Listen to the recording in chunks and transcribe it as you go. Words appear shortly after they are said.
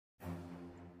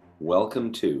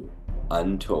Welcome to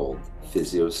Untold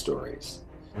Physio Stories,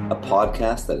 a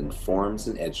podcast that informs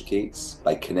and educates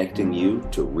by connecting you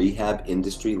to rehab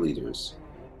industry leaders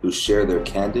who share their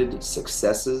candid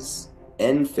successes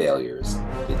and failures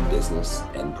in business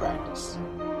and practice.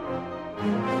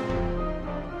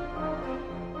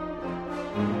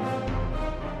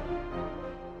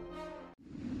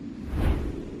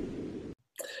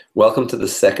 Welcome to the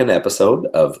second episode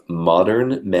of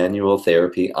Modern Manual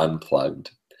Therapy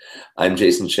Unplugged. I'm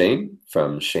Jason Shane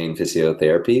from Shane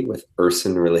Physiotherapy with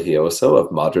Urson Religioso of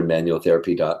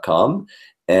modernmanualtherapy.com,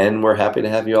 and we're happy to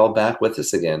have you all back with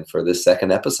us again for this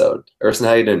second episode. Urson,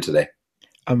 how are you doing today?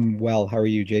 I'm well. How are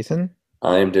you, Jason?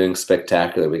 I'm doing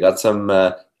spectacular. We got some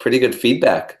pretty good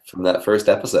feedback from that first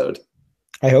episode.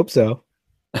 I hope so.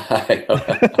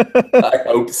 I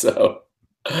hope so.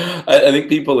 I think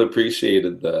people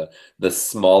appreciated the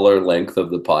smaller length of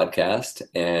the podcast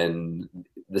and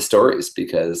the stories,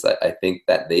 because I think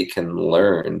that they can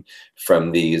learn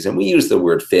from these. And we use the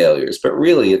word failures, but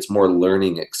really it's more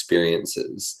learning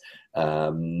experiences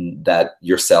that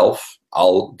yourself,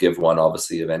 I'll give one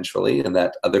obviously eventually, and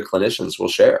that other clinicians will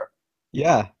share.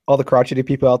 Yeah, all the crotchety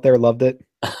people out there loved it.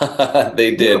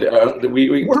 They did.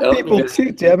 We're people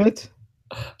too, damn it.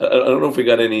 I don't know if we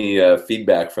got any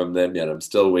feedback from them yet. I'm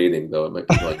still waiting, though. I might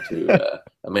be going to.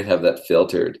 I might have that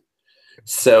filtered.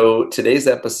 So today's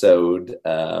episode,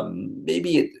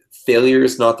 maybe failure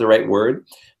is not the right word,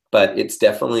 but it's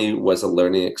definitely was a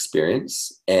learning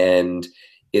experience, and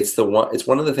it's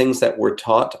one of the things that we're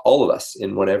taught, all of us,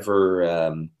 in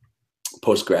whatever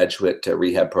postgraduate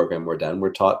rehab program we're done.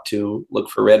 We're taught to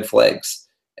look for red flags,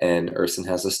 and Urson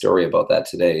has a story about that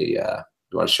today.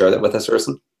 You want to share that with us,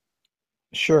 Urson?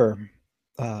 Sure.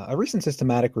 A recent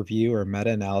systematic review or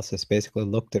meta-analysis basically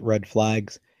looked at red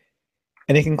flags,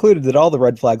 and it concluded that all the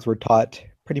red flags we're taught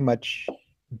pretty much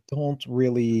don't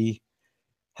really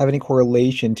have any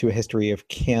correlation to a history of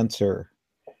cancer.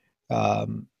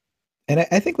 And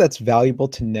I think that's valuable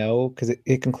to know, because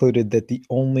it concluded that the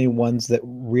only ones that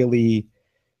really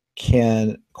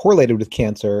correlated with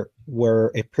cancer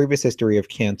were a previous history of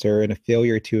cancer and a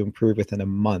failure to improve within a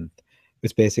month.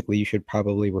 Which basically you should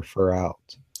probably refer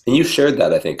out. And you shared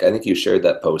that, I think. I think you shared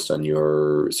that post on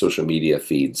your social media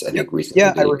feeds, I think, recently.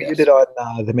 Yeah, I reviewed it on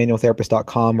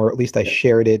themanualtherapist.com, or at least I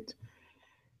shared it.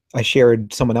 I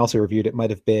shared someone else who reviewed it.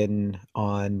 Might have been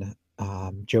on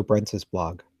Joe Brentz's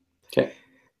blog. Okay.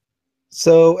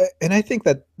 So, and I think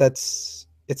it's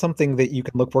something that you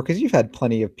can look for, because you've had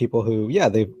plenty of people who,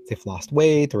 they've lost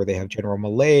weight, or they have general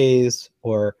malaise,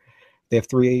 or they have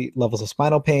 3 levels of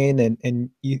spinal pain, and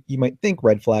you might think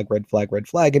red flag, red flag, red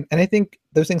flag. And I think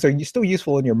those things are still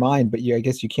useful in your mind, but I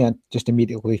guess you can't just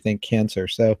immediately think cancer.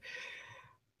 So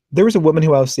there was a woman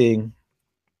who I was seeing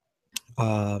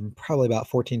probably about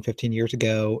 14, 15 years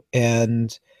ago,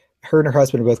 and her and her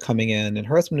husband were both coming in, and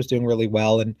her husband was doing really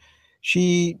well. And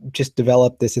she just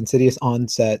developed this insidious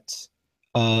onset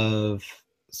of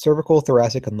cervical,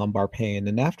 thoracic, and lumbar pain.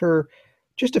 And after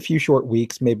just a few short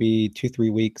weeks, maybe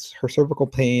 2-3 weeks, her cervical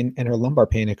pain and her lumbar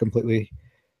pain had completely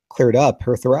cleared up.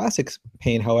 Her thoracic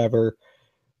pain, however,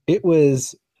 she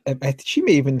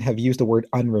may even have used the word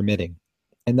unremitting.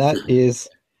 And that is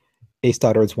a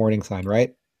Stoddard's warning sign,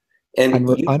 right? And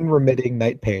unremitting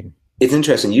night pain. It's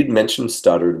interesting. You'd mentioned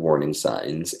Stoddard warning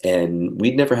signs, and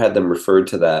we'd never had them referred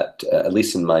to that, at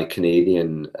least in my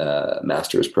Canadian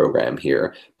master's program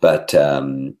here. But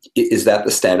is that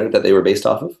the standard that they were based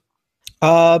off of?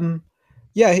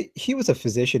 Yeah, he was a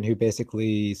physician who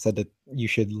basically said that you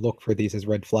should look for these as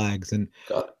red flags. And,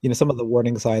 some of the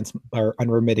warning signs are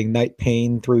unremitting night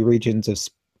pain, 3 regions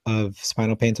of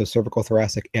spinal pain, so cervical,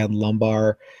 thoracic, and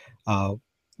lumbar,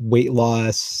 weight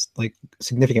loss, like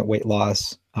significant weight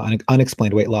loss,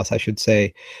 unexplained weight loss, I should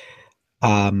say,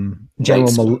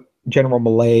 general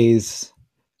malaise.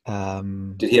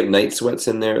 Did he have night sweats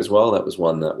in there as well? That was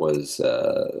one that was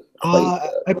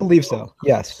I believe so,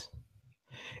 yes.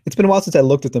 It's been a while since I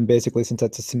looked at them, basically, since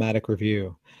that's a systematic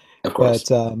review. Of course.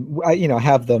 But I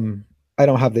have them. I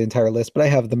don't have the entire list, but I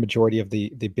have the majority of the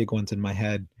big ones in my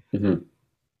head. Mm-hmm.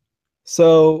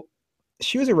 So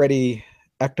she was already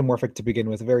ectomorphic to begin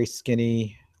with, a very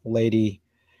skinny lady,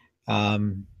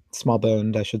 small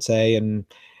boned, I should say. And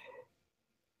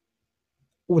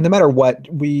no matter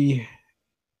what, we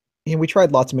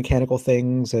tried lots of mechanical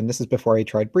things, and this is before I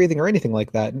tried breathing or anything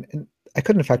like that. And I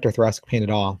couldn't affect her thoracic pain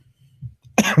at all.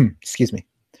 Excuse me.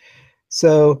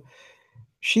 So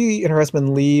she and her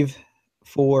husband leave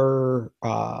for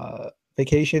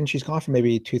vacation. She's gone for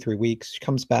maybe 2-3 weeks. She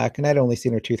comes back, and I'd only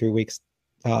seen her 2-3 weeks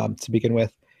to begin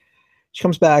with. She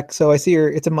comes back, so I see her.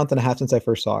 It's a month and a half since I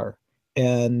first saw her,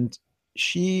 and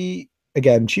she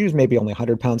again, she was maybe only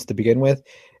 100 pounds to begin with.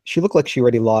 She looked like she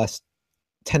already lost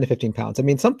 10 to 15 pounds. I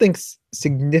mean, something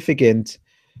significant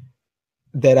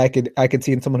that I could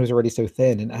see in someone who's already so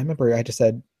thin. And I remember I just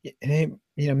said, "Hey,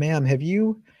 ma'am, have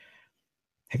you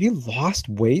lost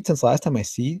weight since last time I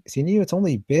seen you? It's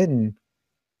only been,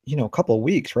 a couple of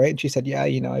weeks, right?" And she said, "Yeah,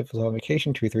 I was on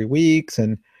vacation 2 or 3 weeks."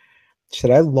 And she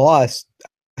said, I lost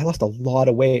a lot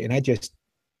of weight, and I just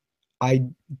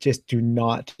do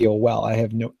not feel well. I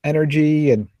have no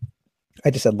energy." And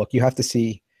I just said, "Look, you have to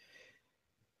see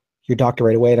your doctor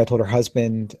right away." And I told her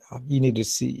husband, "You need to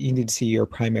see your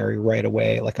primary right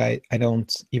away. Like, I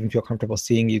don't even feel comfortable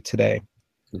seeing you today."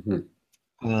 Hmm.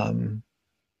 Um,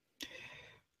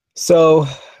 so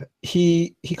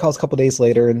he calls a couple days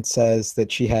later and says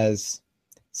that she has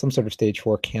some sort of stage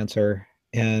 4 cancer,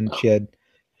 and she had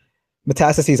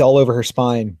metastases all over her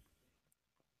spine.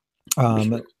 Which Um,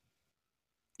 would,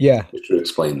 yeah, which would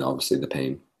explain obviously the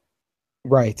pain.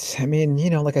 right. I mean,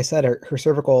 like I said, her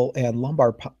cervical and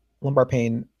lumbar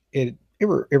pain, it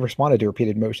responded to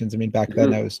repeated motions. I mean, back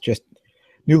then I Hmm. was just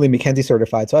newly McKenzie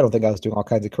certified, so I don't think I was doing all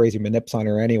kinds of crazy manips on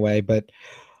her anyway. But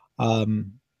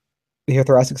um, the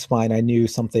thoracic spine, I knew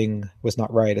something was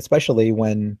not right, especially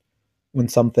when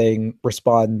something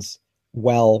responds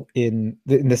well in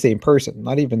the same person,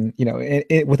 not even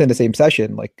within the same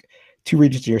session. Like, two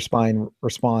regions of your spine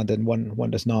respond and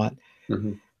one does not.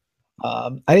 Hmm.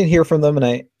 I didn't hear from them, and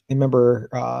I remember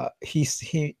he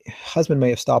husband may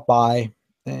have stopped by,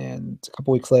 and a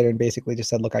couple weeks later, and basically just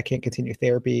said, "Look, I can't continue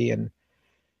therapy," and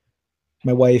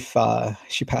my wife,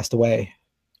 she passed away.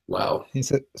 Wow. He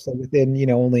said, so within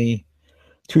only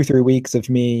 2 3 weeks of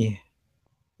me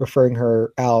referring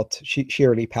her out, she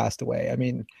already passed away. I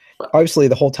mean, obviously,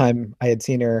 the whole time I had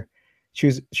seen her, she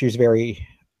was very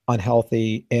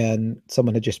unhealthy, and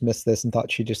someone had just missed this and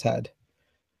thought she just had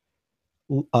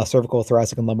cervical,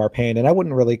 thoracic, and lumbar pain. And I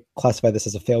wouldn't really classify this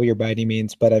as a failure by any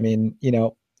means, but I mean,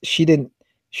 she didn't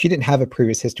she didn't have a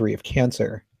previous history of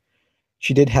cancer.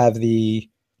 She did have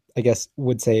I guess,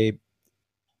 would say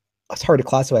it's hard to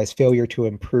classify as failure to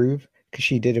improve, because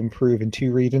she did improve in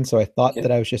two regions. So I thought Yeah.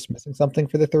 that I was just missing something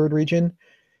for the third region,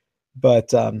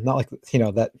 but not like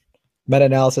that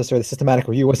meta-analysis or the systematic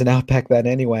review wasn't out back then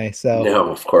anyway. So No,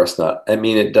 of course not. I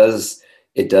mean, it does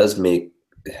make,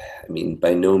 I mean,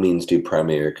 by no means do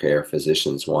primary care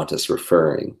physicians want us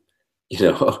referring, you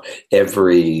know,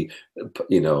 every,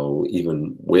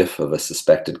 even whiff of a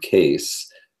suspected case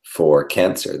for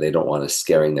cancer. They don't want us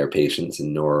scaring their patients,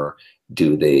 and nor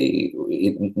do they,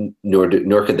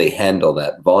 nor could they handle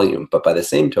that volume. But by the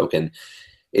same token,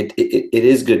 it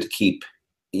is good to keep,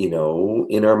 in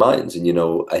our minds. And,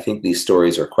 I think these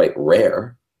stories are quite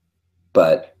rare,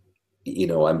 but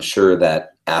I'm sure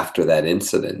that after that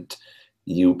incident,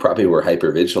 you probably were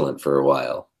hyper vigilant for a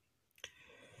while.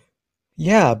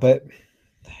 yeah, but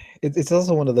it's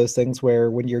also one of those things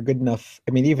where when you're good enough,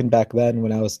 I mean, even back then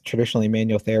when I was traditionally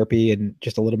manual therapy and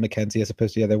just a little McKenzie as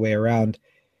opposed to the other way around,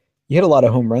 you hit a lot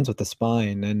of home runs with the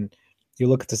spine. And you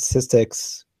look at the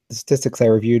statistics I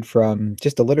reviewed from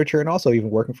just the literature, and also even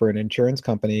working for an insurance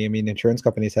company. I mean, insurance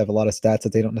companies have a lot of stats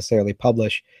that they don't necessarily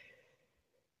publish.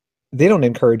 They don't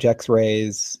encourage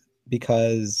x-rays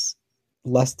because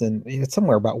it's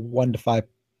somewhere about 1 to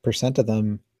 5% of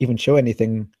them even show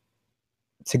anything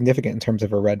significant in terms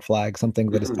of a red flag,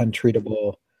 something that is Mhm.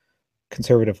 untreatable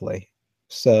conservatively.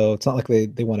 So it's not like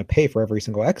they want to pay for every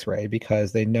single x-ray,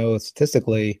 because they know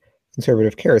statistically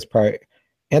conservative care is probably,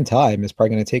 and time is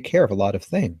probably going to take care of a lot of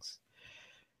things.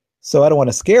 So I don't want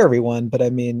to scare everyone, but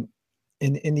I mean,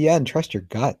 in the end, trust your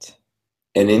gut.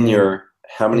 And in And your,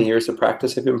 how many in years of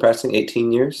practice have you been practicing?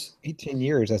 18 years? 18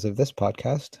 years as of this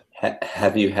podcast,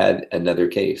 Have you had another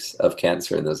case of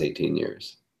cancer in those 18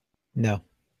 years? no.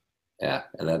 Yeah.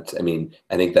 And that's, I mean,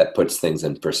 I think that puts things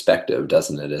in perspective,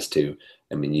 doesn't it? As to,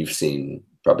 I mean, you've seen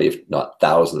probably, if not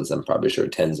thousands, I'm probably sure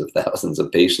tens of thousands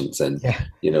of patients. And, Yeah,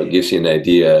 it gives you an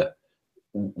idea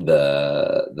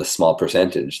the small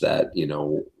percentage that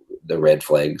the red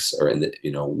flags are in the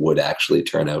would actually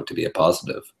turn out to be a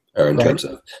positive, or in right. terms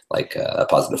of like a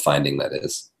positive finding, that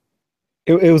is.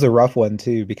 It was a rough one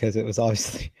too, because it was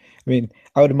obviously, I mean,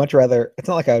 I would much rather, it's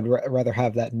not like I would rather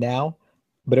have that now,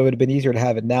 but it would have been easier to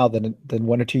have it now than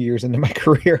 1 or 2 years into my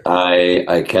career.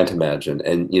 I can't imagine.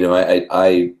 And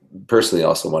I personally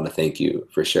also want to thank you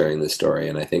for sharing this story,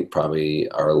 and I think probably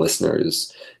our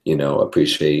listeners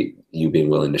appreciate you being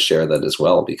willing to share that as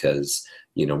well, because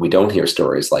we don't hear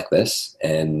stories like this.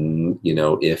 And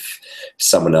if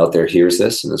someone out there hears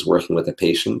this and is working with a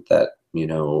patient that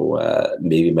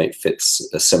maybe might fit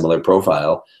a similar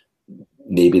profile,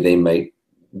 maybe they might,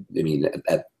 I mean,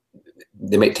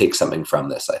 they might take something from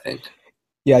this, I think.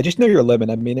 Yeah, just know your limit.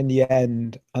 I mean, in the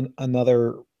end,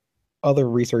 another other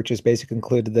research has basically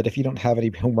concluded that if you don't have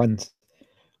any home runs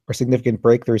or significant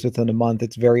breakthroughs within a month,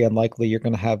 it's very unlikely you're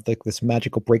going to have like this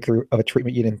magical breakthrough of a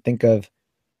treatment you didn't think of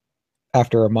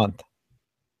after a month.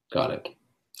 Got it.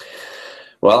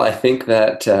 Well, I think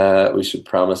that we should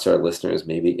promise our listeners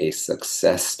maybe a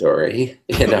success story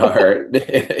in our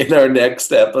in our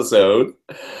next episode.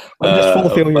 I'm just full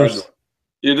of A fun. failures.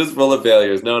 You're just full of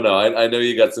failures. No, no, I know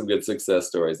you got some good success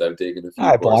stories. I've taken a few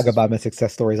I blog courses about from. my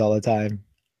success stories all the time.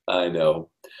 I know.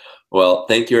 Well,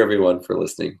 thank you everyone for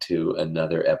listening to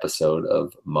another episode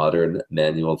of Modern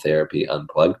Manual Therapy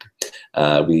Unplugged.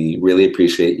 We really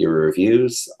appreciate your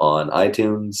reviews on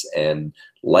iTunes and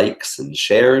likes and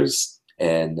shares.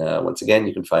 And once again,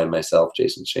 you can find myself,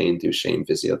 Jason Shane, through Shane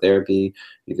Physiotherapy,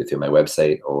 either through my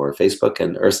website or Facebook.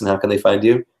 And Urson, how can they find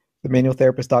you?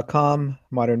 Themanualtherapist.com,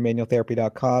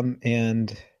 modernmanualtherapy.com,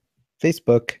 and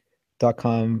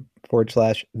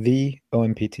facebook.com/the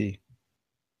OMPT.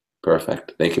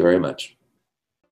 Perfect. Thank you very much.